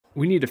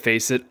We need to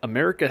face it,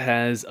 America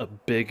has a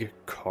big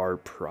car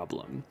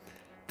problem.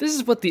 This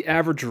is what the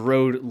average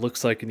road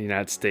looks like in the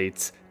United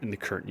States in the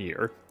current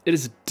year. It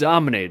is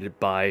dominated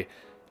by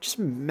just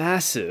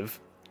massive,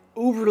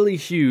 overly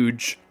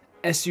huge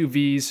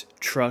SUVs,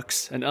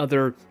 trucks, and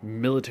other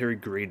military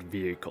grade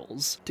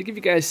vehicles. To give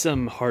you guys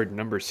some hard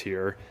numbers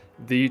here,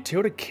 the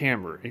Toyota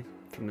Camry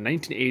from the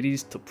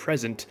 1980s till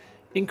present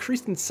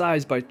increased in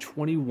size by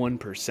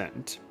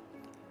 21%.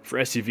 For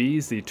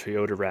SUVs, the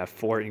Toyota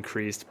RAV4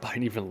 increased by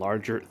an even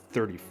larger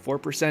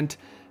 34%,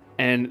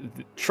 and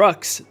the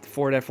trucks, the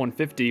Ford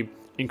F-150,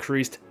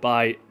 increased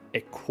by a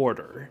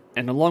quarter.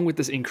 And along with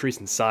this increase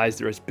in size,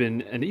 there has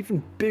been an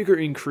even bigger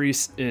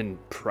increase in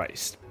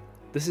price.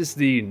 This is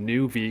the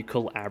new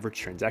vehicle average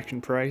transaction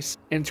price,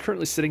 and it's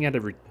currently sitting at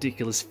a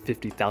ridiculous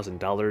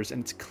 $50,000,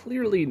 and it's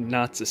clearly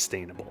not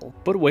sustainable.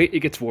 But wait, it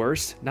gets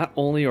worse. Not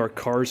only are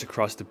cars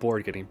across the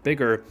board getting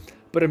bigger,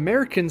 but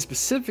Americans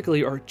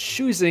specifically are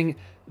choosing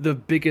the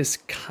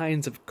biggest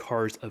kinds of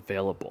cars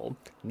available,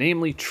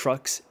 namely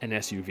trucks and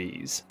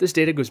SUVs. This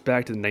data goes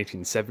back to the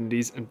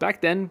 1970s, and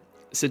back then,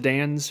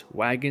 sedans,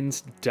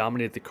 wagons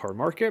dominated the car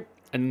market,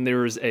 and there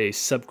was a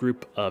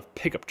subgroup of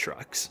pickup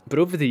trucks. But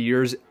over the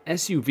years,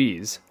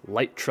 SUVs,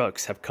 light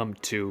trucks, have come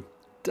to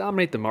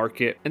dominate the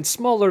market, and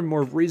smaller,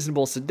 more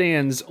reasonable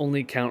sedans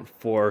only account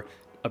for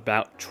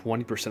about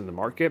 20% of the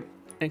market,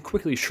 and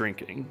quickly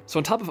shrinking. So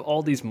on top of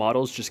all these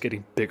models just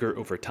getting bigger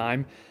over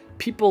time,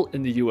 people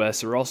in the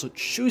US are also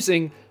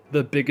choosing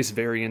the biggest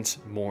variants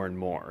more and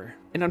more.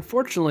 And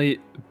unfortunately,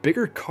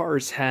 bigger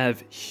cars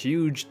have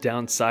huge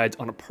downsides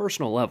on a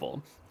personal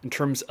level in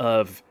terms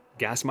of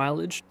gas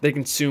mileage. They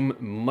consume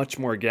much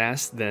more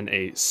gas than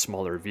a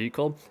smaller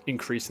vehicle,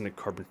 increasing the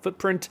carbon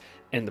footprint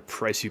and the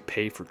price you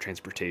pay for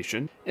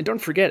transportation. And don't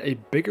forget, a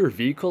bigger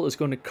vehicle is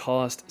going to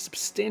cost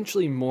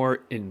substantially more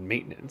in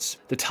maintenance.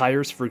 The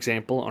tires, for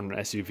example, on an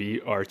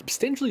SUV are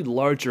substantially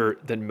larger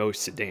than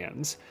most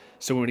sedans.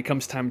 So when it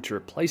comes time to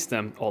replace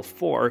them, all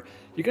four,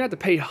 you're gonna have to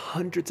pay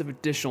hundreds of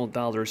additional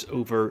dollars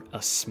over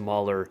a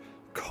smaller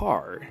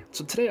car.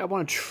 So today I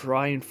want to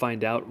try and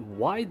find out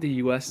why the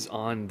US is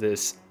on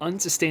this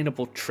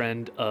unsustainable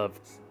trend of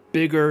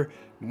bigger,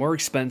 more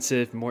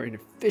expensive, more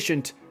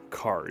inefficient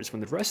cars when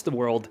the rest of the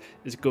world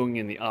is going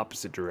in the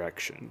opposite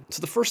direction.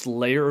 So the first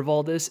layer of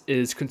all this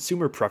is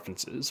consumer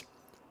preferences.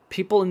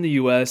 People in the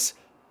US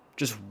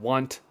just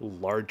want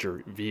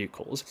larger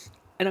vehicles.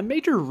 And a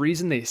major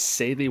reason they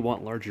say they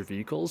want larger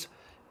vehicles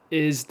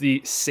is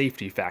the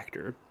safety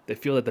factor. They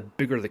feel that the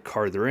bigger the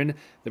car they're in,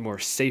 the more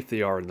safe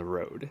they are on the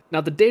road.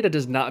 Now, the data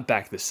does not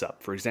back this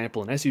up. For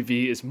example, an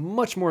SUV is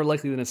much more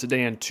likely than a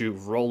sedan to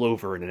roll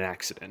over in an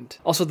accident.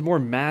 Also, the more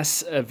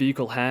mass a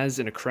vehicle has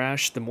in a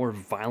crash, the more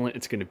violent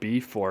it's going to be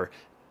for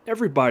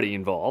everybody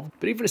involved.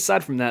 But even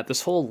aside from that,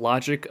 this whole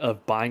logic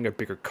of buying a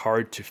bigger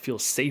car to feel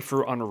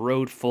safer on a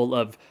road full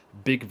of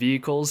big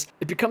vehicles,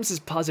 it becomes this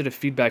positive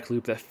feedback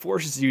loop that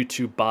forces you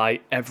to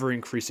buy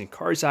ever-increasing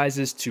car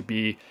sizes to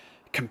be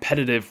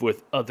competitive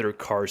with other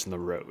cars on the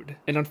road.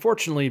 And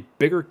unfortunately,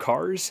 bigger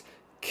cars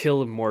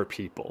kill more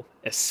people,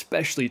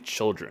 especially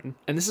children.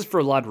 And this is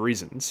for a lot of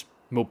reasons.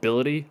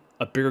 Mobility,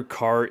 a bigger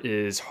car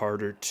is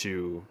harder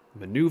to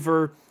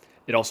maneuver.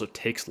 It also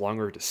takes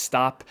longer to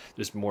stop.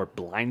 There's more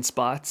blind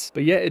spots.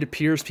 But yet it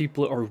appears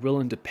people are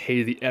willing to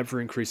pay the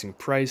ever-increasing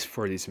price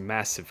for these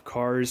massive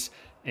cars.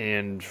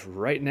 And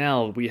right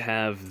now we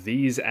have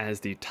these as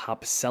the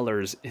top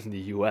sellers in the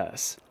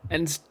US.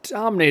 And it's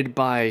dominated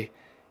by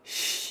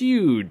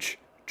huge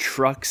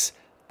trucks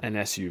and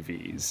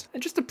SUVs.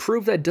 And just to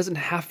prove that it doesn't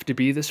have to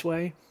be this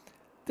way,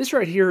 this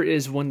right here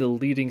is one of the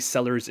leading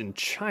sellers in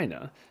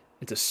China.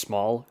 It's a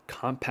small,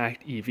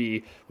 compact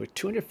EV with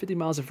 250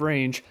 miles of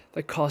range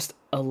that costs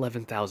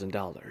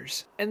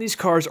 $11,000. And these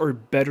cars are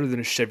better than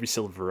a Chevy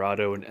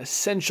Silverado in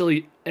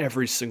essentially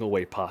every single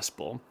way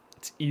possible.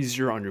 It's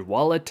easier on your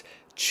wallet,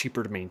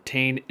 cheaper to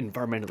maintain,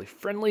 environmentally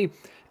friendly,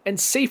 and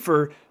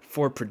safer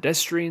for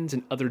pedestrians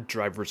and other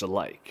drivers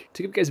alike.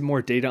 To give you guys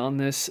more data on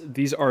this,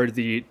 these are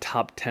the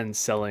top 10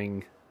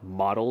 selling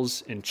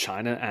models in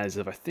China as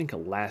of, I think,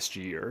 last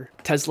year.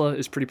 Tesla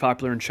is pretty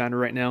popular in China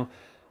right now,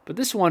 but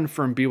this one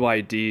from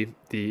BYD,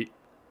 the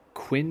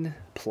Quin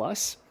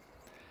Plus,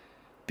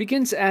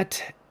 begins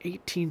at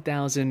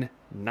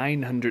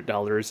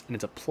 $18,900 and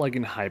it's a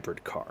plug-in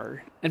hybrid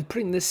car. And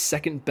putting this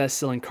second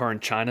best-selling car in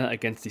China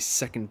against the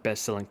second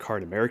best-selling car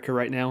in America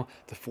right now,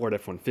 the Ford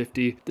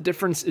F-150, the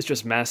difference is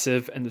just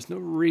massive and there's no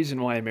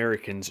reason why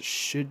Americans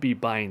should be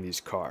buying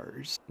these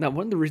cars. Now,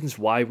 one of the reasons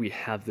why we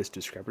have this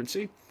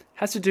discrepancy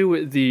has to do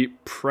with the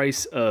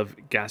price of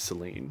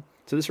gasoline.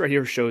 So this right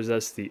here shows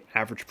us the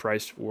average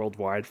price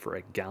worldwide for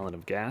a gallon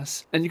of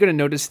gas. And you're going to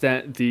notice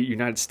that the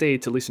United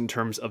States, at least in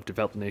terms of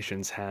developed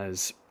nations,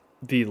 has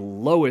the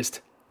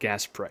lowest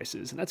gas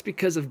prices. And that's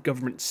because of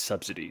government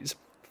subsidies.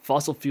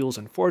 Fossil fuels,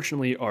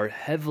 unfortunately, are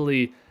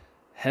heavily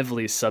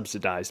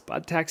subsidized by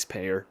the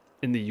taxpayer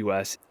in the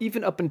US,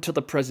 even up until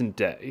the present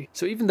day.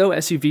 So even though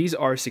SUVs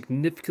are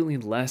significantly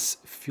less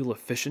fuel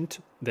efficient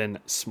than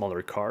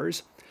smaller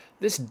cars,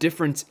 this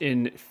difference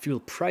in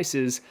fuel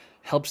prices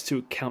helps to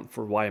account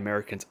for why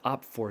Americans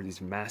opt for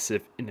these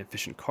massive,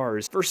 inefficient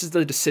cars versus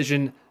the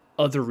decision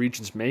other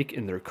regions make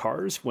in their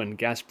cars when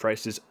gas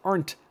prices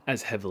aren't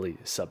as heavily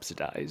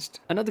subsidized.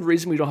 Another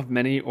reason we don't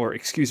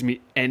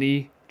have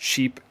any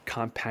cheap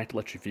compact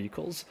electric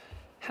vehicles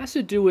has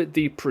to do with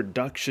the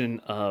production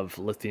of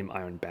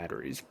lithium-ion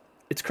batteries.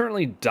 It's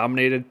currently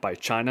dominated by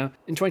China.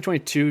 In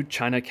 2022,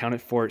 China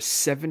accounted for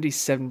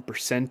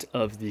 77%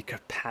 of the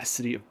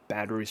capacity of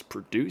batteries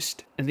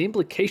produced. And the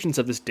implications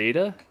of this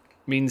data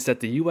means that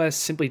the US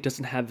simply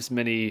doesn't have as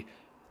many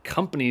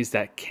companies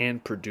that can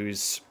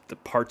produce the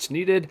parts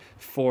needed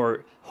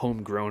for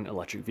homegrown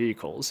electric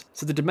vehicles.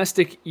 So the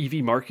domestic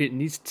EV market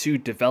needs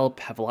to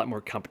have a lot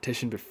more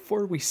competition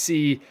before we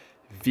see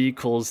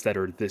vehicles that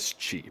are this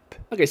cheap.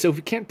 Okay, so if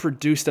we can't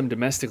produce them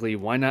domestically,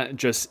 why not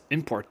just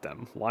import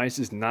them? Why is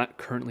this not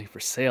currently for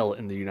sale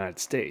in the United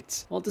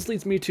States? Well, this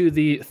leads me to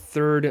the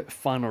third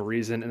final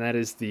reason, and that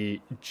is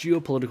the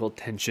geopolitical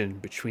tension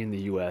between the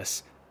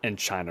US and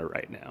China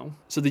right now.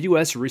 So the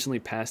US recently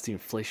passed the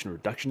Inflation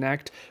Reduction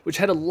Act, which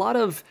had a lot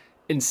of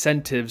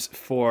incentives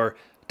for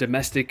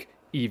domestic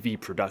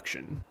EV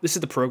production. This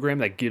is the program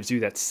that gives you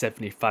that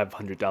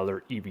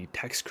 $7,500 EV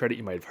tax credit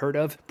you might have heard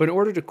of. But in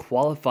order to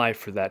qualify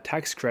for that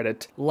tax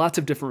credit, lots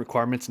of different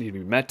requirements need to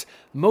be met,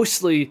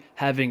 mostly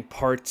having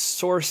parts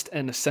sourced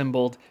and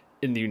assembled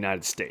in the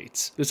United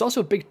States. There's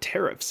also big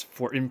tariffs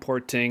for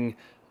importing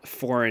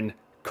foreign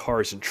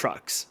cars and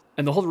trucks.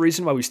 And the whole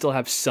reason why we still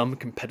have some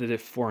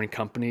competitive foreign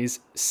companies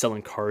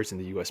selling cars in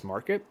the US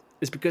market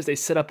is because they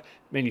set up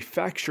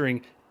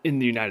manufacturing in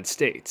the United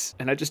States.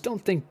 And I just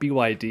don't think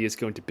BYD is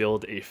going to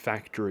build a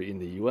factory in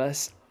the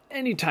US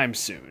anytime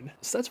soon.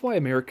 So that's why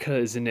America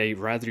is in a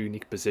rather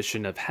unique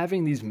position of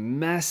having these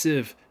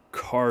massive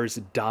cars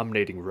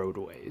dominating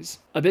roadways.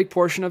 A big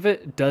portion of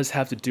it does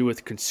have to do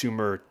with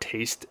consumer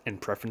taste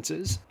and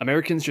preferences.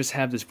 Americans just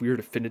have this weird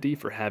affinity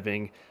for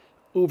having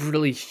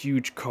overly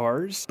huge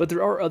cars, but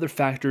there are other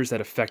factors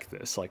that affect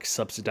this, like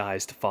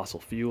subsidized fossil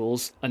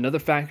fuels. Another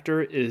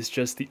factor is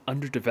just the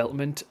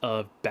underdevelopment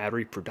of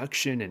battery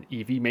production and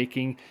EV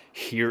making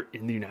here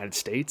in the United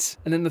States.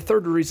 And then the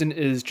third reason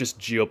is just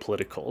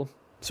geopolitical.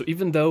 So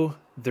even though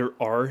there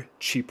are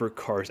cheaper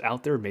cars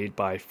out there made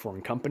by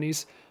foreign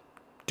companies,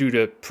 due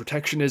to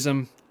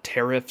protectionism,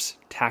 tariffs,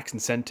 tax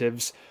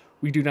incentives,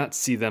 we do not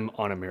see them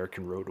on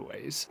American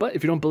roadways. But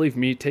if you don't believe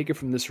me, take it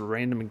from this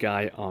random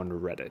guy on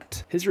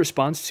Reddit. His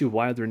response to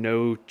why there are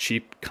no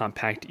cheap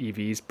compact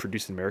EVs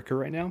produced in America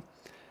right now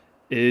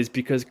is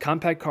because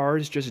compact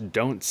cars just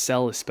don't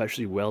sell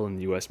especially well in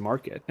the US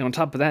market. And on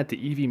top of that,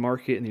 the EV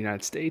market in the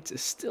United States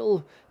is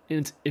still in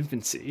its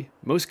infancy.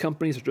 Most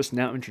companies are just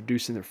now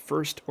introducing their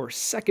first or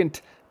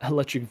second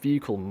electric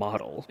vehicle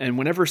model. And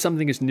whenever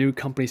something is new,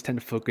 companies tend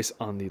to focus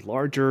on the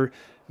larger,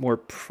 more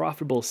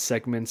profitable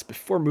segments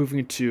before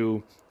moving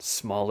to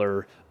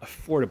smaller,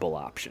 affordable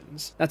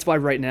options. That's why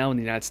right now in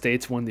the United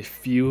States, one of the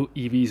few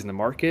EVs in the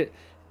market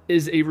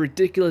is a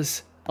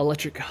ridiculous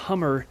electric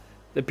Hummer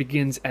that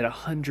begins at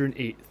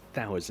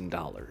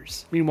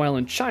 $108,000. Meanwhile,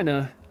 in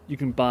China, you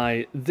can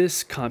buy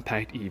this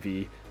compact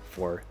EV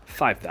for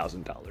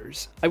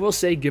 $5,000. I will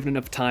say, given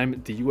enough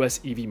time, the US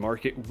EV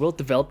market will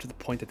develop to the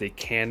point that they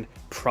can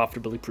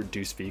profitably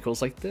produce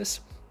vehicles like this,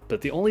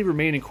 but the only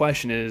remaining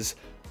question is,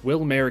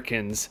 will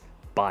Americans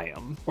buy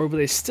them? Or will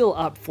they still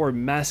opt for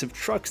massive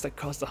trucks that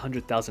cost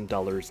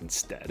 $100,000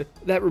 instead?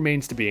 That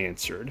remains to be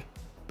answered.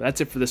 But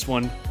that's it for this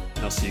one,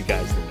 and I'll see you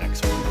guys in the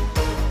next one.